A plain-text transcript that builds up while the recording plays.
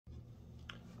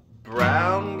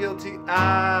Brown guilty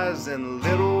eyes and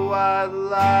little white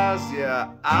lies. Yeah,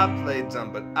 I played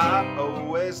dumb, but I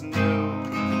always knew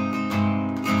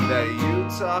that you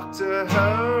talked to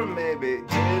her, maybe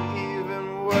did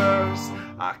even worse.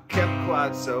 I kept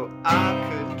quiet so I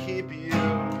could keep you.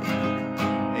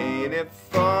 Ain't it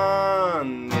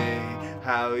funny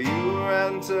how you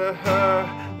ran to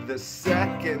her the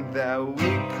second that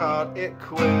we called it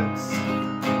quits?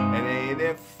 And ain't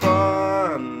it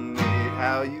funny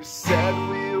how you said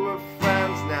we were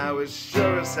friends? Now it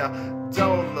sure as hell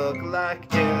don't look like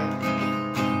it.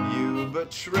 You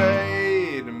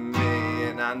betrayed me,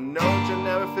 and I know you'll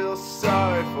never feel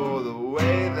sorry for the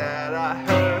way that I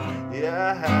hurt.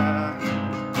 Yeah,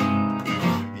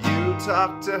 you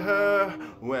talked to her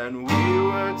when we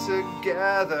were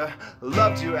together,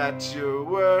 loved you at your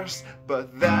worst,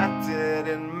 but that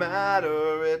didn't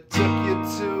matter. It took you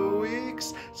 2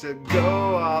 weeks to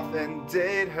go off and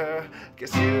date her.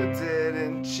 Guess you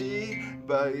didn't cheat,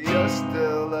 but you're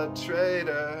still a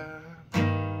traitor.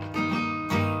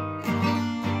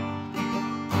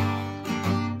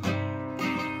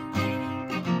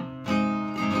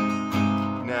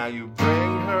 Now you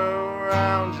bring her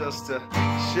around just to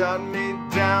shut me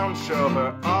down, show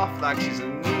her off like she's a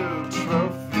new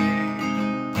trophy.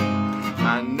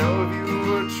 I know if you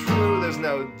were true, there's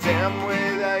no damn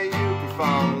way that you could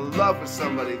fall in love with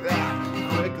somebody that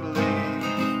quickly.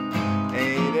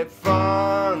 Ain't it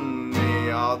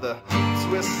funny, all the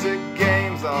twisted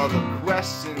games, all the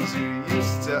questions you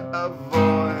used to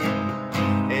avoid?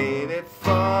 Ain't it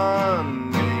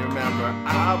funny, remember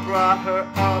I brought her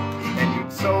up and you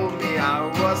told me I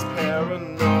was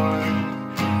paranoid.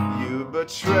 You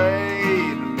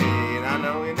betrayed me, and I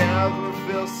know you never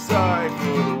feel sorry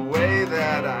for the way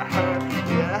that I hurt.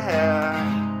 Yeah,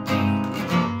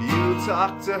 you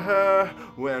talked to her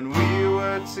when we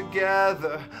were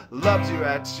together, loved you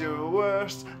at your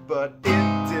worst, but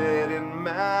it didn't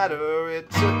matter. It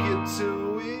took you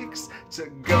 2 weeks to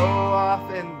go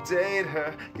off and date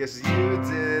her. Guess you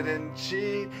didn't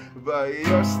cheat, but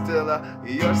you're still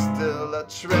a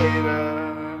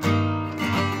traitor.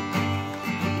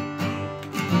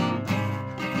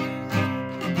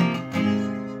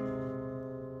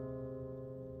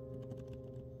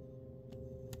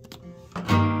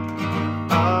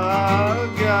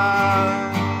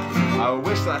 I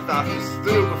wish I thought this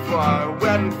through before I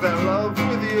went and fell in love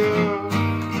with you.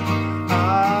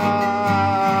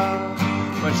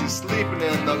 When she's sleeping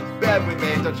in the bed we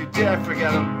made, don't you dare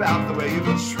forget about the way you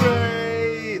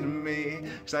betrayed me.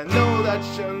 'Cause I know that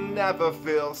you'll never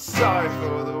feel sorry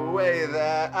for the way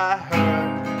that I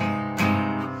hurt.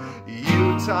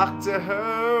 You talked to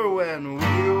her when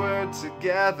we were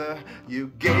together,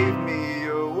 you gave me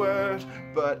your word,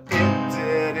 but it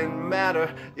didn't matter.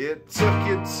 It took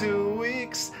you 2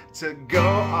 weeks to go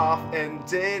off and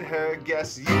date her.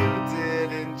 Guess you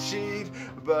didn't cheat,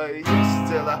 but you're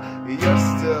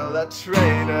still a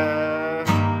traitor.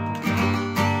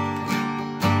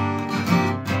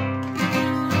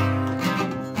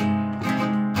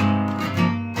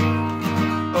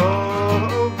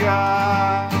 Oh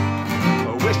God,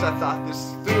 I wish I thought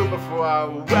this through before I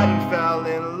went and fell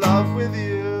in love with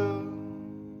you.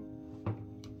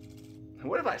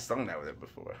 What if I sung that with it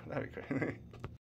before? That'd be crazy.